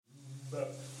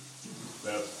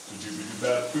I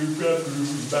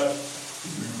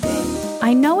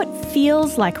know it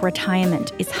feels like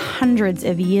retirement is hundreds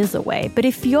of years away, but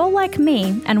if you're like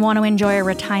me and want to enjoy a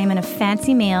retirement of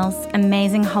fancy meals,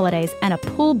 amazing holidays, and a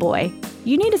pool boy,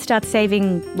 you need to start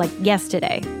saving like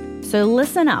yesterday. So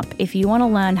listen up if you want to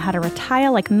learn how to retire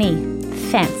like me,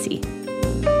 fancy.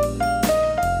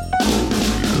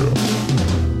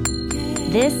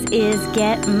 This is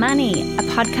Get Money, a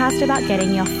podcast about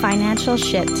getting your financial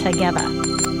shit together.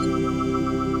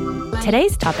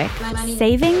 Today's topic,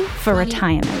 saving for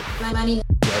retirement.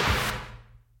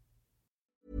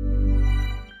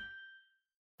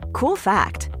 Cool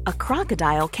fact, a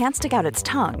crocodile can't stick out its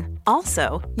tongue.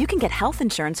 Also, you can get health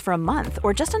insurance for a month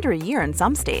or just under a year in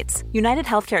some states. United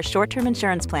Healthcare short-term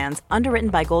insurance plans, underwritten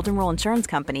by Golden Rule Insurance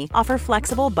Company, offer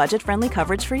flexible, budget-friendly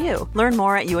coverage for you. Learn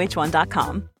more at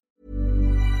uh1.com.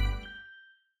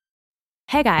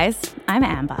 Hey guys, I'm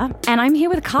Amber, and I'm here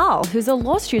with Carl, who's a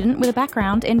law student with a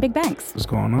background in big banks. What's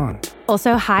going on?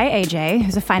 Also, hi AJ,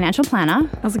 who's a financial planner.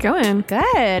 How's it going?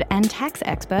 Good. And tax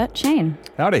expert Shane.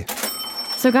 Howdy.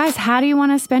 So guys, how do you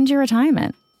want to spend your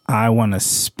retirement? I want to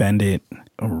spend it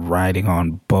riding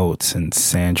on boats in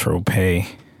Saint-Tropez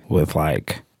with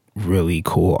like really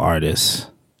cool artists.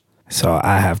 So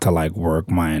I have to like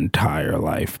work my entire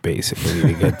life basically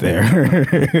to get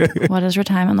there. What does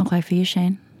retirement look like for you,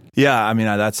 Shane? Yeah, I mean,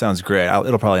 that sounds great.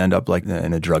 It'll probably end up like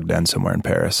in a drug den somewhere in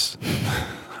Paris.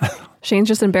 Shane's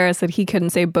just embarrassed that he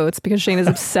couldn't say boats because Shane is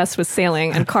obsessed with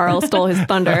sailing and Carl stole his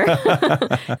thunder.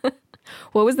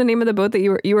 What was the name of the boat that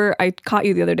you were? I caught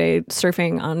you the other day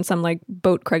surfing on some like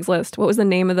boat Craigslist. What was the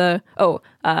name of the?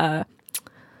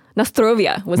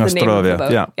 Nostrovia was the name of the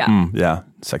boat. Yeah, yeah,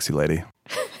 sexy lady.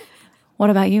 What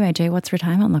about you, AJ? What's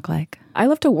retirement look like? I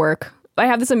love to work. I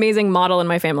have this amazing model in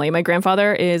my family. My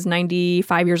grandfather is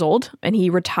 95 years old and he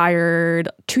retired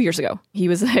 2 years ago. He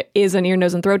is an ear,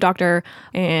 nose, and throat doctor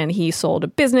and he sold a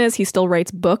business. He still writes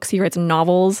books. He writes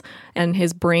novels and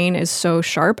his brain is so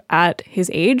sharp at his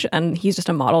age. And he's just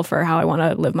a model for how I want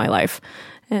to live my life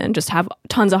and just have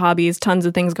tons of hobbies, tons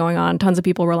of things going on, tons of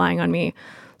people relying on me.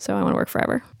 So I want to work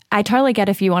forever. I totally get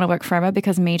if you want to work forever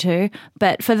because me too.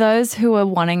 But for those who are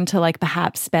wanting to like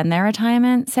perhaps spend their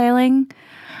retirement sailing,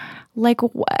 like,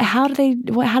 how do they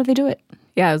do it?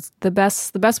 Yeah, it's the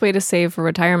best way to save for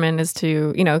retirement is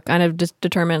to, kind of just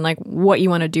determine like what you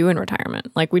want to do in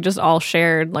retirement. Like we just all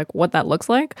shared like what that looks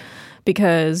like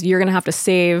because you're going to have to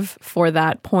save for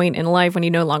that point in life when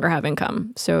you no longer have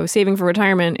income. So saving for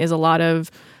retirement is a lot of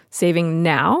saving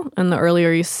now, and the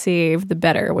earlier you save, the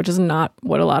better, which is not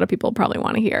what a lot of people probably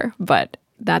want to hear. But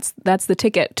that's the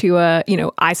ticket to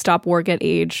I stop work at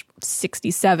age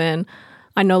 67.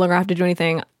 I no longer have to do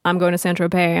anything. I'm going to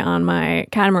Saint-Tropez on my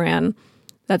catamaran.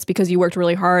 That's because you worked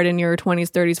really hard in your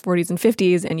 20s, 30s, 40s, and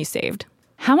 50s, and you saved.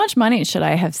 How much money should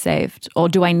I have saved, or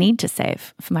do I need to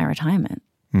save for my retirement?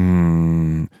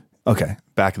 Okay,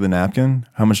 back of the napkin.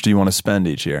 How much do you want to spend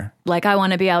each year? Like I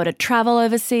want to be able to travel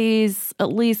overseas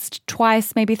at least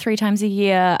twice, maybe 3 times a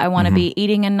year. I want to be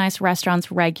eating in nice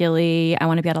restaurants regularly. I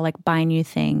want to be able to like buy new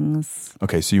things.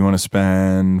 Okay, so you want to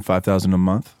spend $5,000 a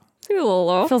month? A little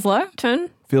low. Feels low? 10.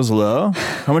 Feels low.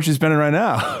 How much are you spending right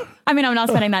now? I mean, I'm not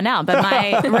spending that now, but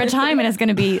my retirement is going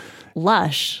to be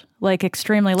lush, like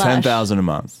extremely lush. $10,000 a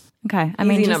month. Okay. I Easy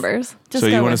mean, numbers. Just so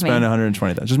you want to with spend me.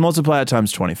 $120,000. Just multiply it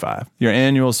times 25. Your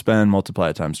annual spend, multiply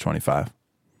it times 25.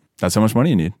 That's how much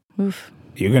money you need. Oof.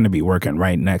 You're going to be working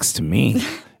right next to me.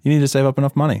 You need to save up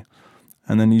enough money.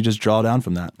 And then you just draw down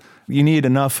from that. You need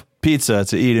enough pizza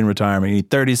to eat in retirement. You need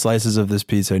 30 slices of this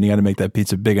pizza, and you got to make that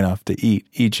pizza big enough to eat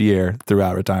each year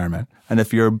throughout retirement. And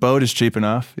if your boat is cheap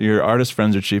enough, your artist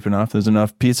friends are cheap enough, there's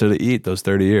enough pizza to eat those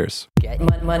 30 years. Get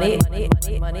money,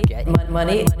 get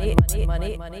money.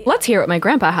 Let's hear what my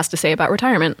grandpa has to say about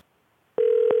retirement.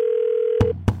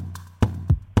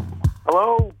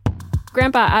 Hello?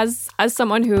 Grandpa, as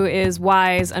someone who is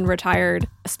wise and retired,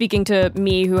 speaking to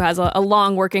me who has a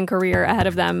long working career ahead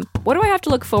of them, what do I have to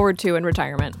look forward to in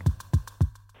retirement?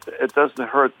 It doesn't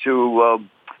hurt to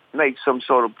make some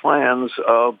sort of plans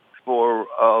for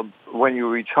when you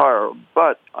retire.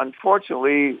 But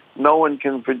unfortunately, no one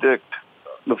can predict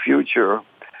the future.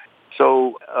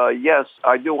 So, yes,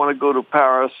 I do want to go to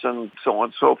Paris and so on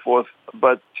and so forth.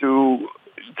 But to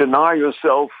deny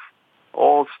yourself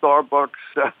all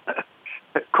Starbucks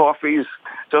coffees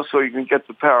just so you can get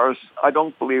to Paris, I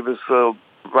don't believe is a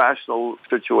rational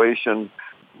situation.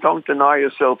 Don't deny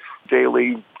yourself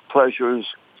daily pleasures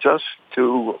just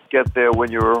to get there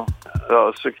when you're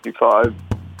 65.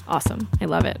 Awesome. I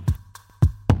love it.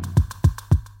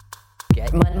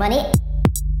 Get money.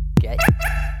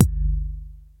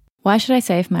 Why should I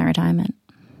save for my retirement?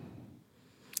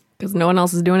 Because no one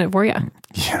else is doing it for you.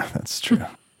 Yeah, that's true.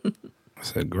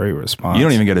 That's a great response. You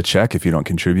don't even get a check if you don't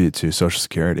contribute to Social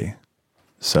Security.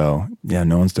 So, yeah,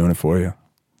 no one's doing it for you.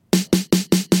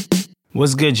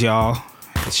 What's good, y'all?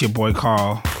 It's your boy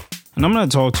Carl. And I'm going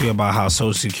to talk to you about how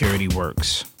Social Security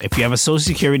works. If you have a Social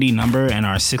Security number and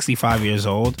are 65 years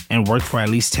old and worked for at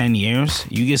least 10 years,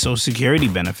 you get Social Security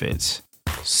benefits.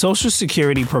 Social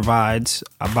Security provides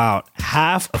about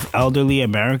half of elderly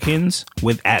Americans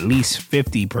with at least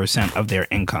 50% of their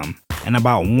income, and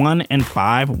about 1 in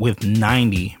 5 with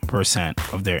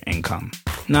 90% of their income.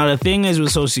 Now, the thing is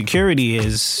with Social Security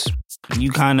is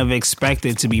you kind of expect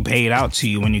it to be paid out to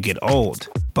you when you get old,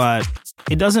 but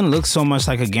it doesn't look so much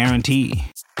like a guarantee.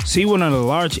 See, one of the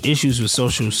large issues with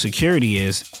Social Security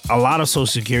is a lot of Social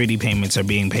Security payments are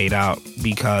being paid out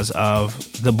because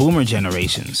of the boomer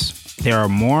generations. There are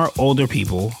more older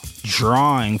people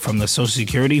drawing from the Social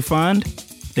Security fund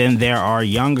than there are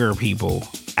younger people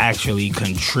actually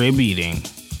contributing.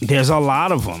 There's a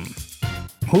lot of them.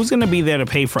 Who's going to be there to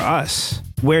pay for us?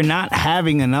 We're not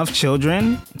having enough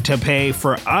children to pay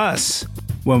for us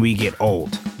when we get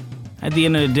old. At the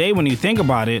end of the day, when you think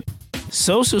about it,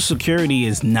 Social Security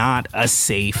is not a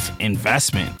safe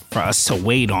investment for us to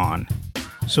wait on.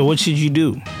 So what should you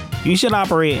do? You should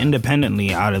operate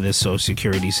independently out of this Social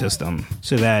Security system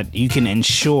so that you can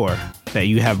ensure that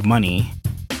you have money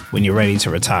when you're ready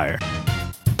to retire.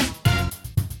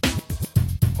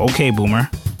 Okay,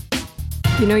 boomer.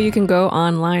 You know, you can go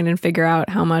online and figure out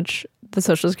how much the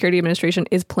Social Security Administration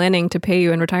is planning to pay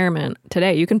you in retirement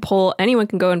today. Anyone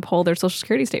can go and pull their Social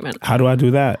Security statement. How do I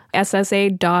do that?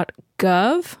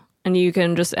 SSA.gov. And you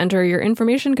can just enter your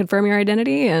information, confirm your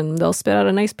identity, and they'll spit out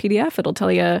a nice PDF.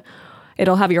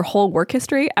 It'll have your whole work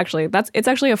history. Actually, it's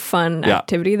actually a fun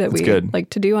activity that we like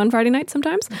to do on Friday nights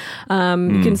sometimes.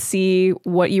 You can see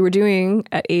what you were doing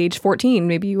at age 14.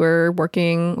 Maybe you were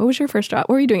working. What was your first job?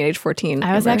 What were you doing at age 14?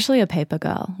 I was actually a paper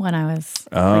girl when I was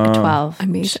like 12.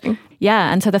 Amazing.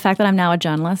 Yeah, and so the fact that I'm now a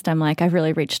journalist, I'm like, I've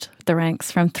really reached the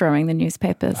ranks from throwing the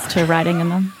newspapers to writing in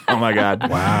them. Oh my God.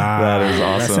 Wow. That is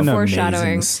awesome. That's an Foreshadowing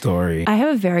amazing story. I have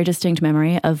a very distinct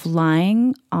memory of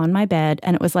lying on my bed,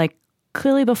 and it was like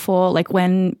clearly before, like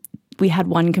when we had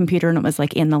one computer and it was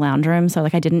like in the lounge room. So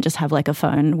like I didn't just have like a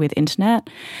phone with internet.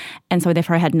 And so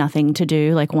therefore I had nothing to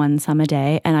do like one summer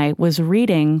day. And I was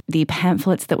reading the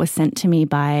pamphlets that were sent to me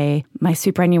by my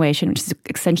superannuation, which is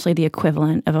essentially the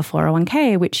equivalent of a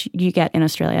 401k, which you get in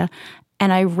Australia.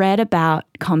 And I read about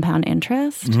compound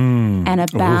interest and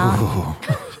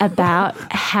about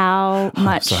how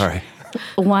much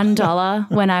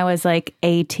 $1 when I was like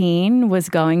 18 was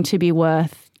going to be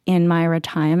worth in my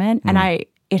retirement. And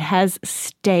it has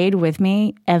stayed with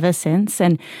me ever since.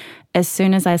 And as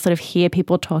soon as I sort of hear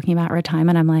people talking about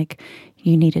retirement, I'm like,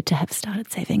 you needed to have started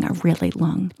saving a really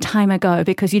long time ago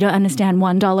because you don't understand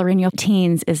 $1 in your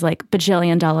teens is like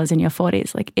bajillion dollars in your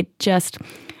 40s. Like it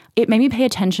made me pay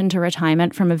attention to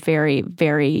retirement from a very,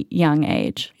 very young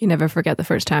age. You never forget the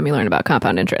first time you learned about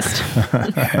compound interest.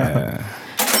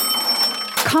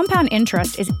 Compound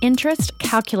interest is interest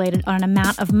calculated on an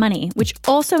amount of money, which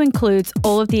also includes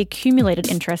all of the accumulated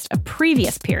interest of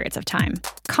previous periods of time.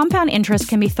 Compound interest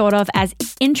can be thought of as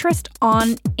interest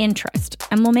on interest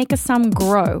and will make a sum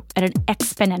grow at an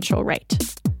exponential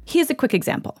rate. Here's a quick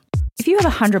example. If you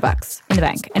have $100 in the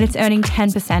bank and it's earning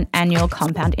 10% annual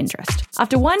compound interest,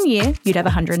 after 1 year, you'd have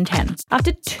 110.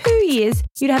 After 2 years,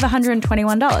 you'd have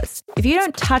 $121. If you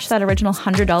don't touch that original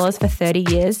 $100 for 30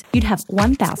 years, you'd have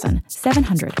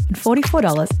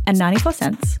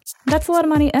 $1,744.94. That's a lot of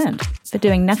money earned for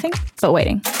doing nothing but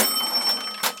waiting.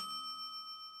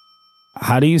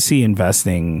 How do you see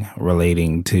investing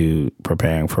relating to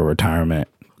preparing for retirement?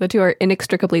 The two are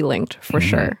inextricably linked, for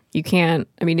sure. You can't,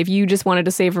 if you just wanted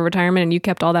to save for retirement and you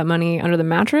kept all that money under the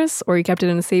mattress or you kept it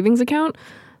in a savings account,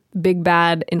 big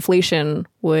bad inflation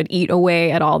would eat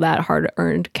away at all that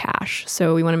hard-earned cash.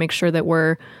 So we want to make sure that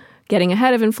we're getting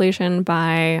ahead of inflation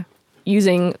by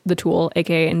using the tool,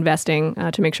 aka investing,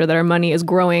 to make sure that our money is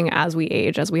growing as we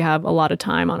age, as we have a lot of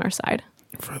time on our side.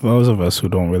 For those of us who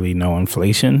don't really know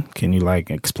inflation, can you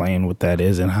explain what that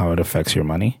is and how it affects your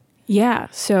money? Yeah.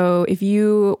 So if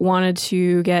you wanted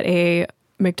to get a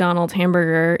McDonald's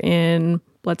hamburger in,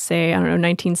 let's say,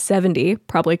 1970,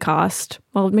 probably cost,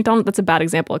 McDonald's, that's a bad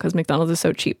example because McDonald's is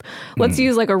so cheap. Let's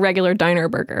use like a regular diner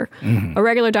burger. A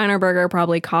regular diner burger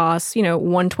probably costs,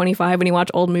 $1.25. When you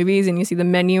watch old movies and you see the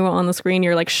menu on the screen,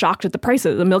 you're like shocked at the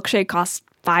prices. A milkshake costs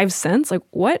 5 cents. Like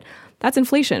what? That's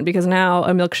inflation because now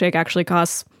a milkshake actually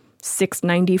costs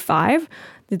 $6.95.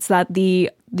 It's that you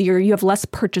have less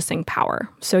purchasing power.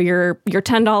 So your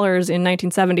 $10 in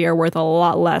 1970 are worth a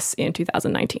lot less in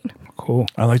 2019. Cool. Cool.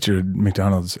 I liked your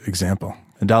McDonald's example.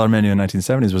 The dollar menu in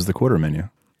 1970s was the quarter menu.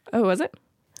 Oh, was it?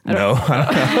 No,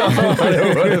 I don't know what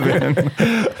it would have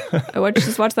been. I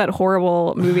just watched that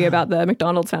horrible movie about the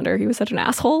McDonald's founder. He was such an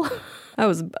asshole. That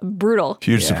was brutal.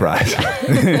 Huge surprise.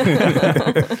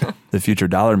 The future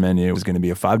dollar menu was going to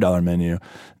be a $5 menu.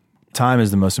 Time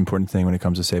is the most important thing when it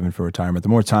comes to saving for retirement. The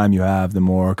more time you have, the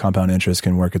more compound interest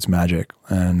can work its magic.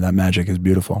 And that magic is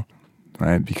beautiful,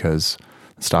 right? Because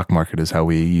the stock market is how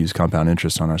we use compound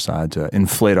interest on our side to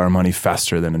inflate our money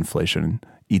faster than inflation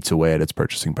eats away at its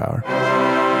purchasing power.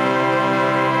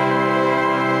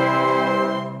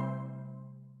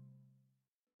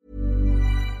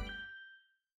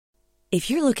 If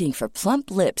you're looking for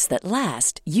plump lips that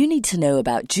last, you need to know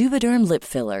about Juvederm lip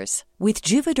fillers. With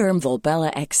Juvederm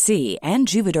Volbella XC and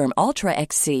Juvederm Ultra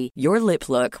XC, your lip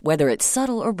look, whether it's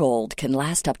subtle or bold, can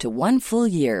last up to 1 full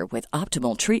year with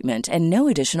optimal treatment and no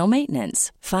additional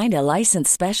maintenance. Find a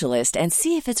licensed specialist and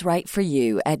see if it's right for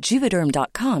you at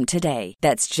Juvederm.com today.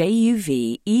 That's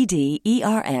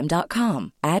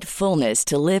JUVEDERM.com. Add fullness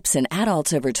to lips in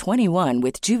adults over 21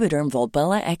 with Juvederm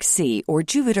Volbella XC or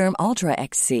Juvederm Ultra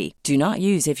XC. Do not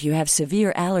use if you have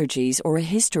severe allergies or a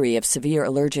history of severe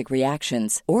allergic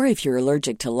reactions, or if you're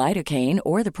allergic to lidocaine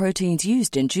or the proteins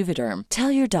used in Juvederm. Tell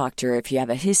your doctor if you have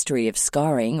a history of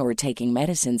scarring or taking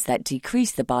medicines that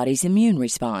decrease the body's immune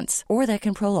response or that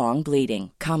can prolong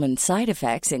bleeding. Common side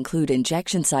effects include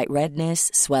injection site redness,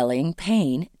 swelling,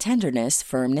 pain, tenderness,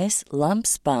 firmness,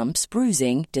 lumps, bumps,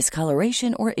 bruising,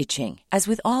 discoloration, or itching. As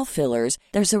with all fillers,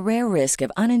 there's a rare risk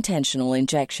of unintentional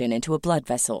injection into a blood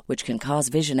vessel, which can cause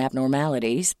vision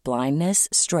abnormalities, blindness,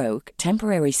 stroke,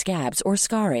 temporary scabs, or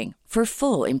scarring. For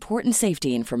full, important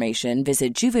safety information,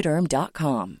 visit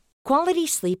Juvederm.com. Quality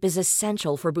sleep is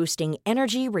essential for boosting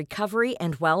energy, recovery,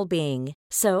 and well-being.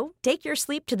 So, take your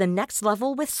sleep to the next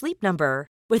level with Sleep Number.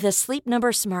 With a Sleep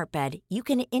Number smart bed, you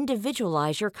can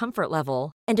individualize your comfort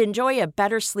level and enjoy a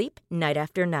better sleep night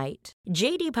after night.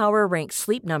 J.D. Power ranks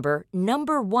Sleep Number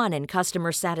 #1 in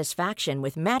customer satisfaction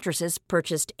with mattresses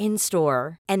purchased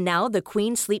in-store. And now the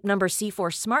Queen Sleep Number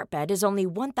C4 smart bed is only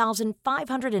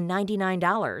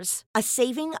 $1,599, a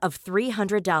saving of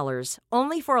 $300,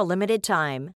 only for a limited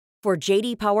time. For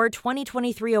J.D. Power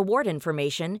 2023 award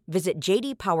information, visit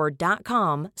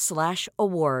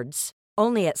jdpower.com/awards.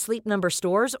 Only at Sleep Number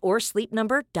stores or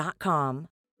sleepnumber.com.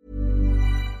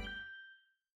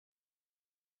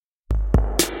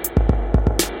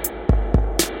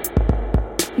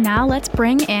 Now let's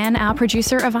bring in our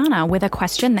producer, Ivana, with a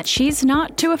question that she's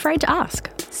not too afraid to ask.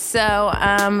 So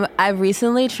I've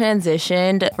recently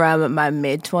transitioned from my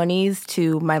mid-20s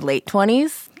to my late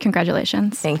 20s.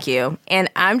 Congratulations. Thank you.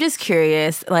 And I'm just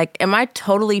curious, like, am I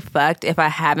totally fucked if I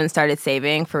haven't started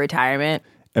saving for retirement?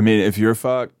 I mean, if you're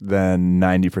fucked, then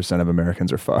 90% of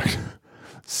Americans are fucked.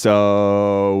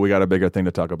 So we got a bigger thing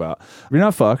to talk about. If you're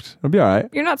not fucked, it'll be all right.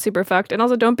 You're not super fucked. And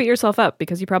also don't beat yourself up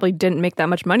because you probably didn't make that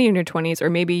much money in your 20s, or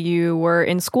maybe you were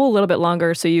in school a little bit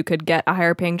longer so you could get a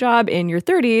higher paying job in your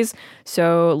 30s.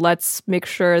 So let's make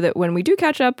sure that when we do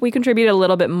catch up, we contribute a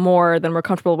little bit more than we're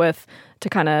comfortable with to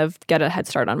kind of get a head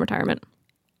start on retirement.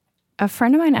 A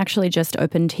friend of mine actually just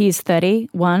opened, he's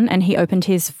 31, and he opened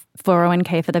his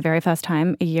 401k for the very first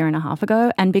time a year and a half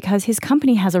ago. And because his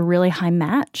company has a really high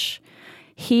match,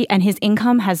 his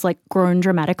income has like grown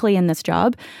dramatically in this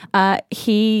job.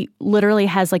 He literally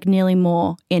has like nearly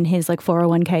more in his like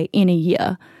 401k in a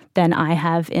year than I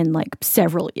have in like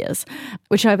several years,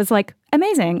 which I was like,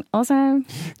 amazing. Also,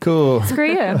 cool.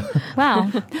 Screw you. Wow.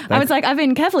 I was like, I've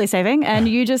been carefully saving and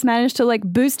you just managed to like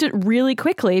boost it really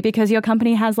quickly because your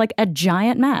company has like a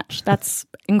giant match. That's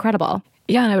incredible.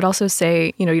 Yeah, and I would also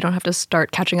say, you know, you don't have to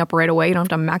start catching up right away. You don't have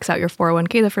to max out your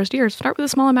 401k the first year. Start with a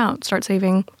small amount. Start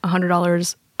saving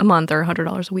 $100 a month or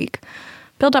 $100 a week.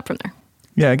 Build up from there.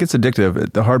 Yeah, it gets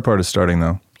addictive. The hard part is starting,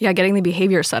 though. Yeah, getting the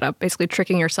behavior set up, basically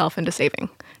tricking yourself into saving.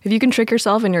 If you can trick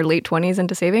yourself in your late 20s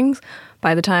into savings,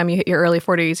 by the time you hit your early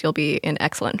 40s, you'll be in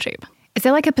excellent shape. Is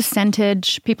there like a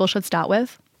percentage people should start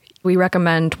with? We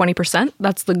recommend 20%.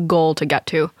 That's the goal to get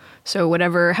to. So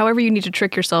however you need to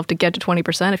trick yourself to get to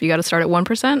 20%, if you got to start at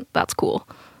 1%, that's cool.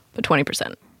 But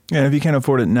 20%. Yeah, if you can't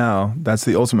afford it now, that's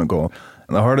the ultimate goal.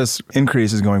 The hardest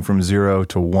increase is going from 0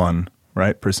 to 1,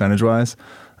 right? Percentage-wise.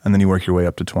 And then you work your way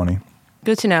up to 20.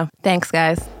 Good to know. Thanks,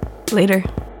 guys. Later.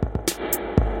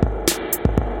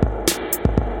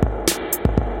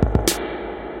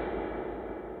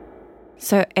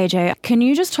 So, AJ, can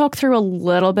you just talk through a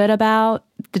little bit about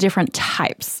the different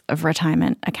types of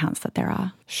retirement accounts that there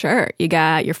are? Sure. You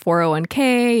got your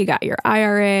 401k, you got your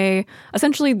IRA.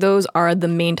 Essentially, those are the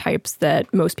main types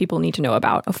that most people need to know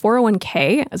about. A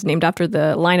 401k is named after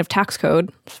the line of tax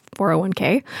code,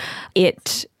 401k.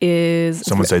 It is...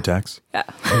 Someone say tax. Yeah.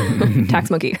 Tax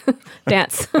monkey.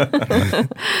 Dance.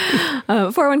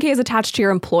 401k is attached to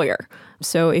your employer.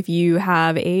 So if you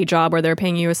have a job where they're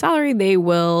paying you a salary, they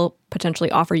will potentially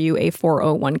offer you a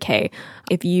 401k.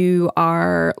 If you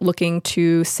are looking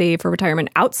to save for retirement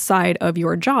outside of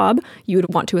your job, you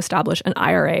would want to establish an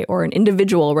IRA or an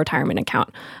individual retirement account.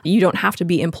 You don't have to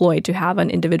be employed to have an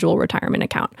individual retirement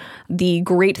account. The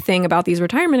great thing about these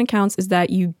retirement accounts is that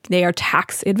they are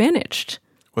tax advantaged.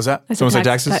 What's that? Someone say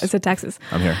taxes? I said taxes.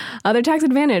 I'm here. They're tax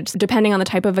advantage. Depending on the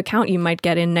type of account, you might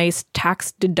get a nice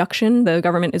tax deduction. The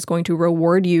government is going to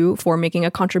reward you for making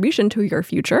a contribution to your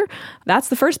future. That's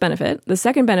the first benefit. The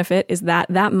second benefit is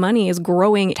that money is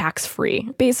growing tax-free.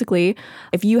 Basically,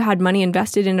 if you had money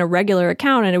invested in a regular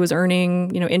account and it was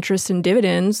earning, interest and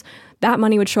dividends, that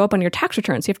money would show up on your tax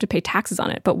returns. You have to pay taxes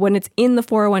on it. But when it's in the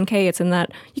 401k, it's in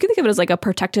that, you can think of it as like a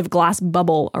protective glass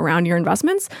bubble around your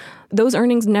investments. Those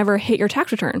earnings never hit your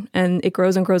tax return, and it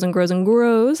grows and grows and grows and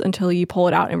grows until you pull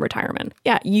it out in retirement.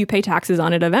 Yeah, you pay taxes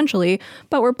on it eventually,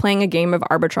 but we're playing a game of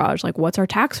arbitrage. Like, what's our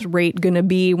tax rate going to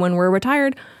be when we're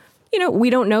retired? We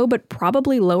don't know, but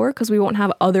probably lower because we won't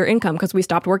have other income because we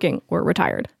stopped working or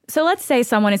retired. So let's say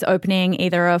someone is opening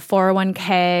either a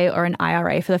 401k or an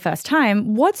IRA for the first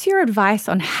time. What's your advice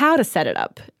on how to set it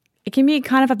up? It can be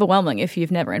kind of overwhelming if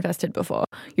you've never invested before.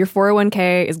 Your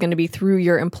 401k is going to be through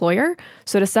your employer.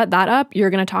 So to set that up, you're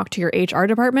going to talk to your HR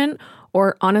department.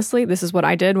 Or honestly, this is what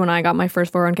I did when I got my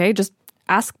first 401k. Just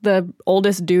ask the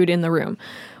oldest dude in the room.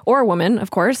 Or a woman,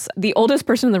 of course. The oldest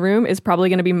person in the room is probably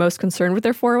going to be most concerned with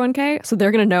their 401k, so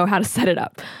they're going to know how to set it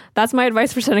up. That's my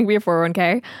advice for setting up a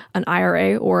 401k, an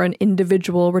IRA, or an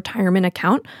individual retirement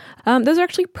account. Those are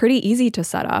actually pretty easy to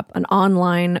set up. An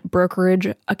online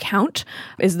brokerage account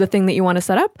is the thing that you want to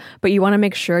set up, but you want to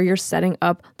make sure you're setting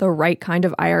up the right kind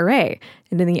of IRA.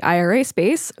 And in the IRA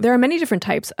space, there are many different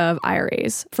types of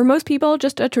IRAs. For most people,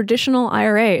 just a traditional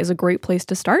IRA is a great place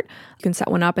to start. You can set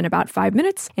one up in about 5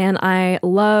 minutes. And I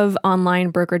love online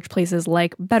brokerage places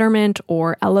like Betterment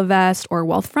or Ellevest or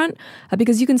Wealthfront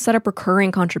because you can set up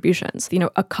recurring contributions,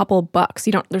 a couple bucks.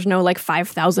 There's no like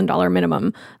 $5,000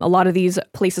 minimum. A lot of these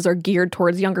places are geared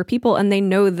towards younger people, and they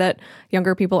know that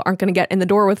younger people aren't going to get in the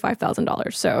door with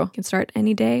 $5,000. So you can start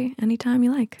any day, anytime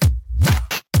you like.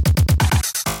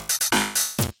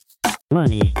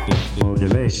 Money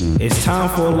motivation. It's time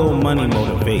for a little money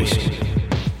motivation.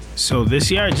 So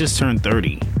this year I just turned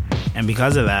 30. And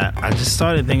because of that, I just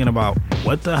started thinking about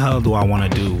what the hell do I want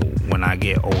to do when I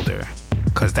get older?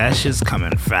 Because that shit's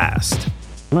coming fast.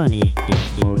 Money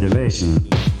motivation.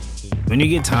 When you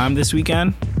get time this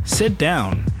weekend, sit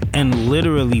down and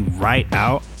literally write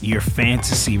out your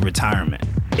fantasy retirement.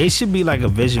 It should be like a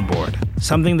vision board,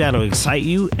 something that'll excite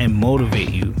you and motivate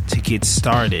you to get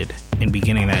started in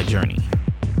beginning that journey.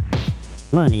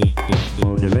 Money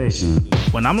motivation.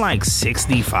 When I'm like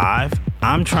 65,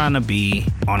 I'm trying to be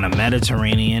on the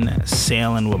Mediterranean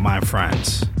sailing with my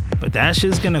friends. But that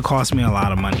shit's gonna cost me a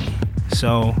lot of money.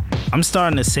 So I'm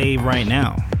starting to save right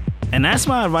now. And that's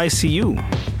my advice to you.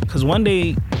 Because one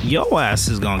day, your ass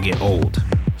is gonna get old.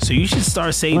 So you should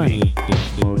start saving. Money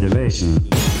motivation.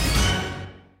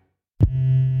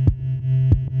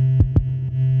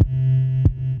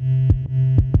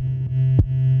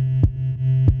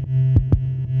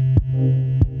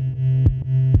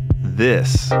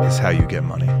 This is how you get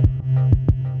money.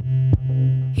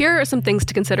 Here are some things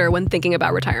to consider when thinking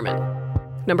about retirement.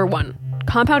 Number 1,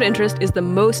 compound interest is the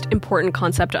most important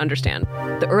concept to understand.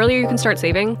 The earlier you can start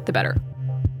saving, the better.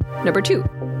 Number 2,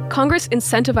 Congress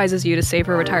incentivizes you to save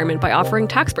for retirement by offering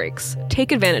tax breaks.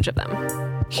 Take advantage of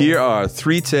them. Here are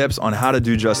 3 tips on how to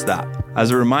do just that. As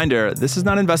a reminder, this is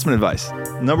not investment advice.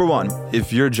 Number 1,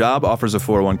 if your job offers a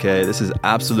 401k, this is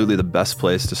absolutely the best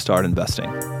place to start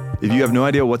investing. If you have no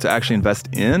idea what to actually invest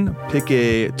in, pick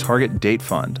a target date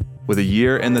fund with a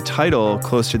year in the title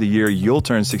close to the year you'll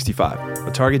turn 65.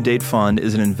 A target date fund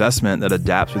is an investment that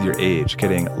adapts with your age,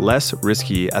 getting less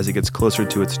risky as it gets closer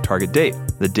to its target date,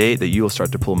 the date that you will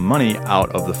start to pull money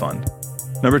out of the fund.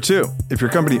 Number 2, if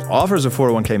your company offers a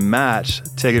 401k match,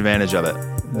 take advantage of it.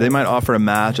 They might offer a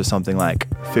match of something like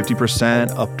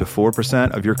 50% up to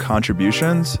 4% of your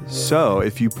contributions. So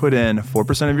if you put in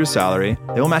 4% of your salary,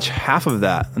 they will match half of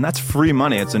that. And that's free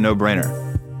money. It's a no-brainer.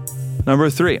 Number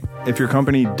 3, if your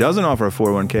company doesn't offer a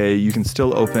 401k, you can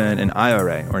still open an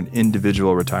IRA or an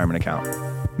individual retirement account.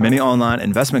 Many online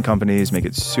investment companies make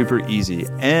it super easy,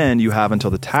 and you have until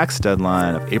the tax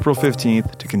deadline of April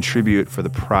 15th to contribute for the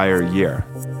prior year.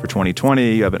 For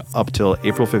 2020, you have up till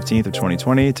April 15th of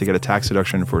 2020 to get a tax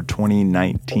deduction for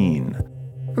 2019.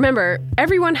 Remember,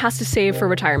 everyone has to save for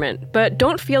retirement, but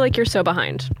don't feel like you're so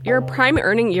behind. Your prime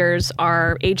earning years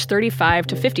are age 35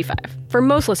 to 55. For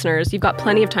most listeners, you've got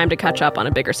plenty of time to catch up on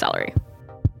a bigger salary.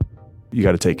 You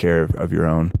got to take care of your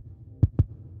own.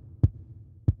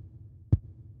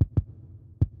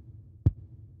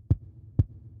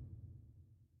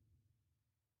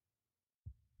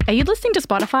 Are you listening to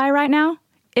Spotify right now?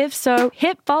 If so,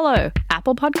 hit follow.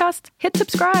 Apple Podcasts, hit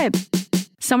subscribe.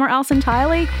 Somewhere else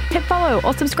entirely, hit follow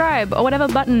or subscribe or whatever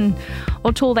button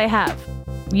or tool they have.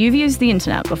 You've used the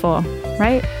internet before,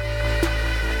 right?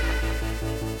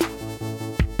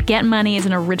 Get Money is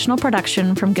an original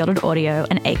production from Gilded Audio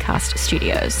and Acast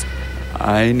Studios.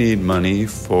 I need money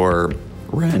for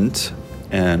rent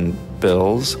and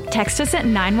bills. Text us at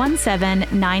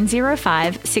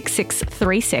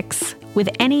 917-905-6636 with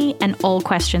any and all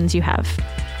questions you have.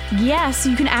 Yes,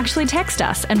 you can actually text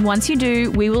us, and once you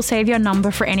do, we will save your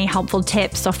number for any helpful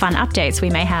tips or fun updates we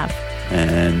may have.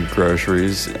 And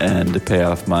groceries, and to pay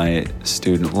off my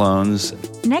student loans.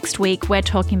 Next week, we're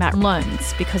talking about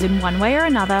loans, because in one way or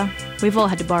another, we've all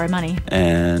had to borrow money.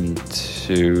 And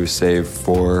to save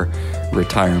for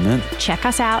retirement. Check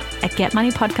us out at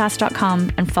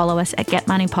getmoneypodcast.com and follow us at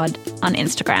getmoneypod on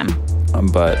Instagram.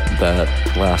 But that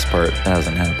last part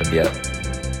hasn't happened yet.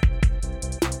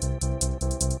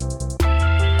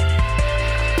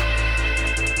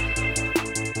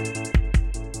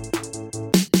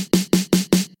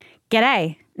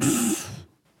 G'day.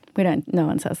 No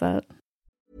one says that.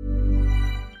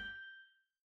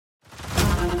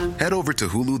 Head over to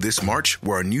Hulu this March,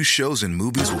 where our new shows and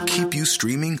movies will keep you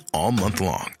streaming all month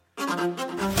long.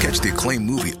 Catch the acclaimed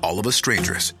movie All of Us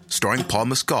Strangers, starring Paul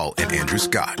Mescal and Andrew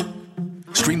Scott.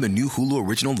 Stream the new Hulu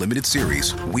original limited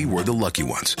series We Were the Lucky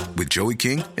Ones with Joey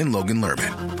King and Logan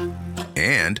Lerman.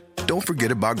 And don't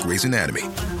forget about Grey's Anatomy.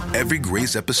 Every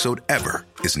Grey's episode ever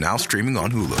is now streaming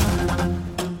on Hulu.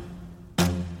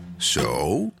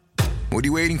 So, what are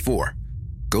you waiting for?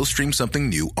 Go stream something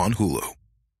new on Hulu.